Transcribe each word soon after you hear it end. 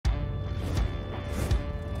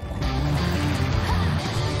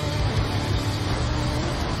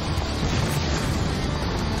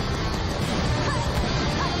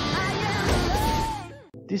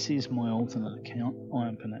This is my alternate account,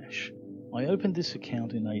 Iron Panache. I opened this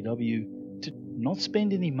account in AW to not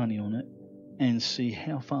spend any money on it and see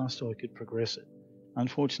how fast I could progress it.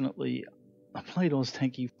 Unfortunately, I played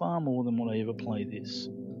Oztanky far more than what I ever play this.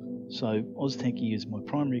 So Oztanky is my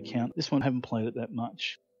primary account. This one I haven't played it that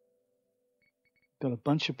much. Got a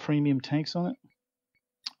bunch of premium tanks on it.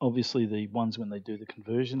 Obviously the ones when they do the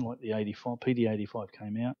conversion, like the 85, PD85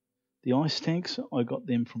 came out. The ice tanks, I got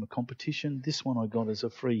them from a competition. This one I got as a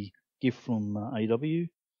free gift from AW.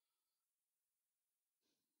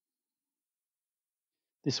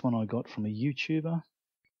 This one I got from a YouTuber.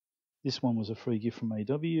 This one was a free gift from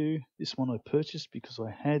AW. This one I purchased because I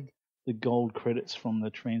had the gold credits from the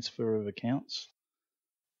transfer of accounts.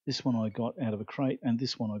 This one I got out of a crate, and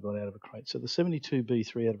this one I got out of a crate. So the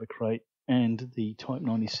 72B3 out of a crate, and the Type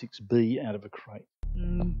 96B out of a crate.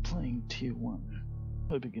 Playing Tier 1.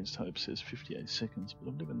 Hope Against Hope says 58 seconds, but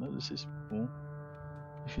I've never noticed this before.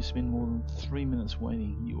 If you spend more than 3 minutes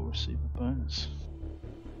waiting, you will receive a bonus.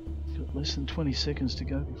 You've got less than 20 seconds to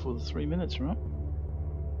go before the 3 minutes, right?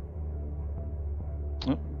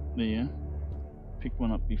 Oh, there you are. Pick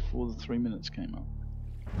one up before the 3 minutes came up.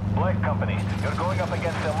 Black Company, you're going up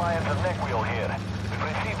against the Alliance of Neckwheel here. We've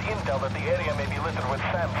received intel that the area may be littered with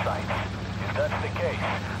SAM sites. If that's the case,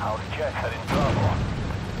 our jets are in trouble.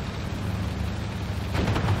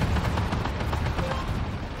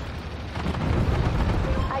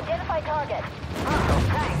 Identify target. Hostile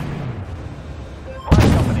tank. Black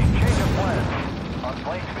Company, change of plans. Our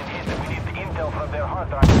plane's been hit and we need the intel from their hard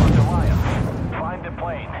drive on the Alliance. Find the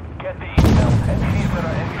plane, get the intel, and see if there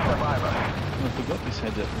are any survivors. I forgot this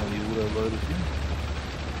had that bloody auto-loaded thing.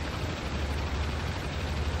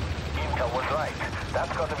 Intel was right.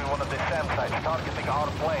 That's got to be one of the SAM sites targeting our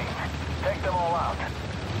plane. Take them all out.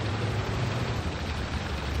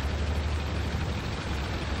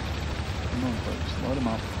 Come on, folks, load them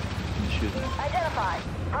up and shoot them. Identify.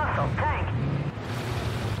 Hostile tank.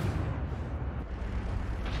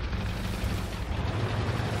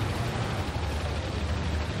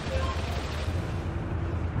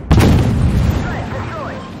 Threat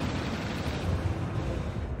destroyed.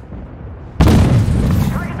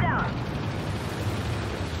 Target down.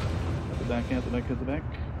 Out the back, out the back.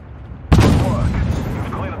 Good work.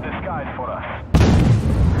 You've cleared the skies for us.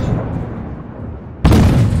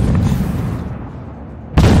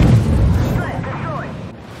 Threat destroyed.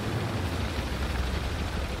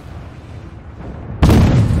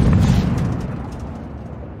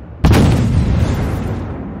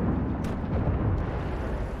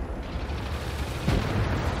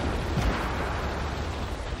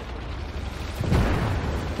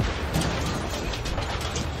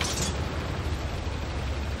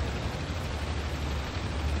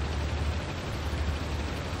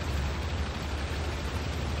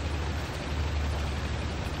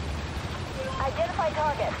 Identify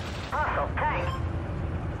target. Hostile tank.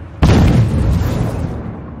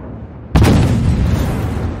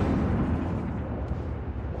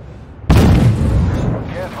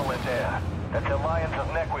 Careful in there. That's the Alliance of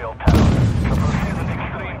Neckwheel Town. So proceed with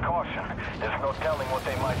extreme caution. There's no telling what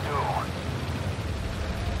they might do.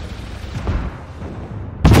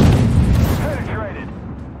 Penetrated.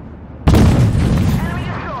 Enemy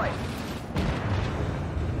destroyed.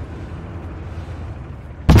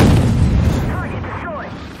 Target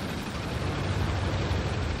destroyed.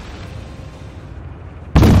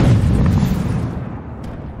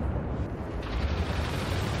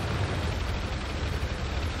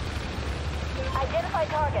 Identify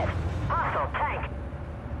target. Hostile tank.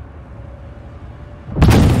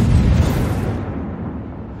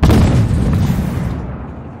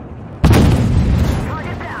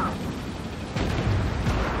 Target down.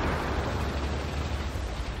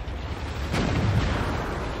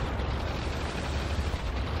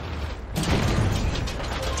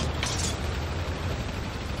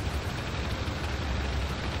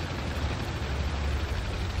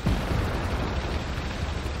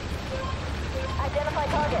 Identify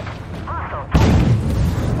target. Hostile tank.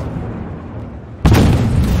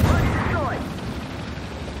 Target destroyed.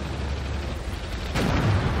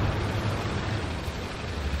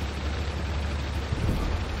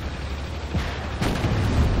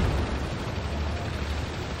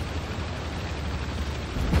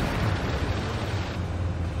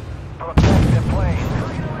 Protect the plane.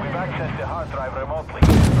 We've accessed the hard drive remotely,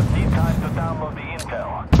 but need time to download the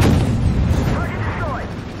intel. Target destroyed.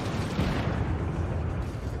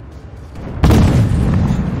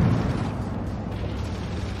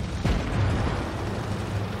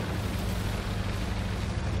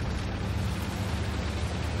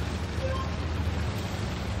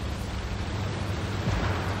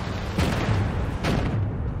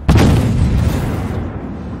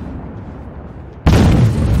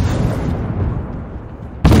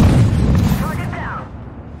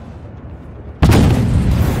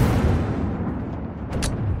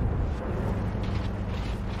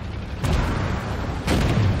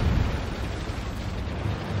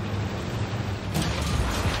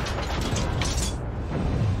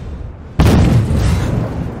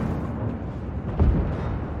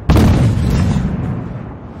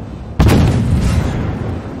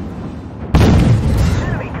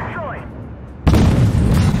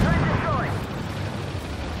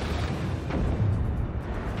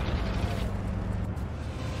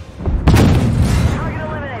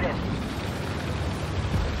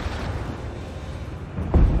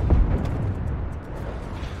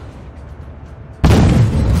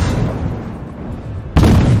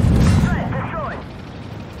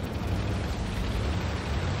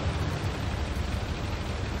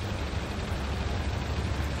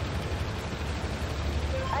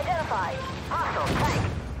 identified. Hostile tank.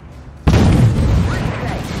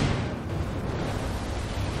 Ready.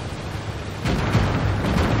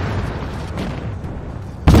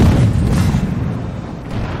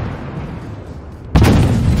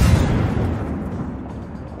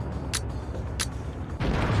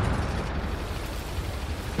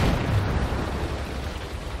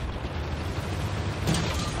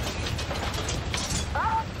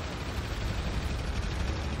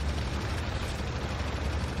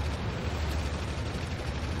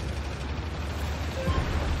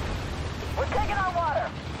 We're taking on water.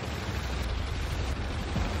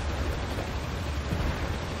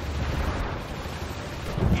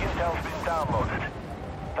 Intel's been downloaded.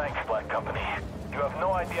 Thanks, Black Company. You have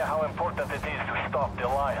no idea how important it is to stop the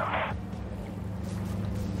Alliance.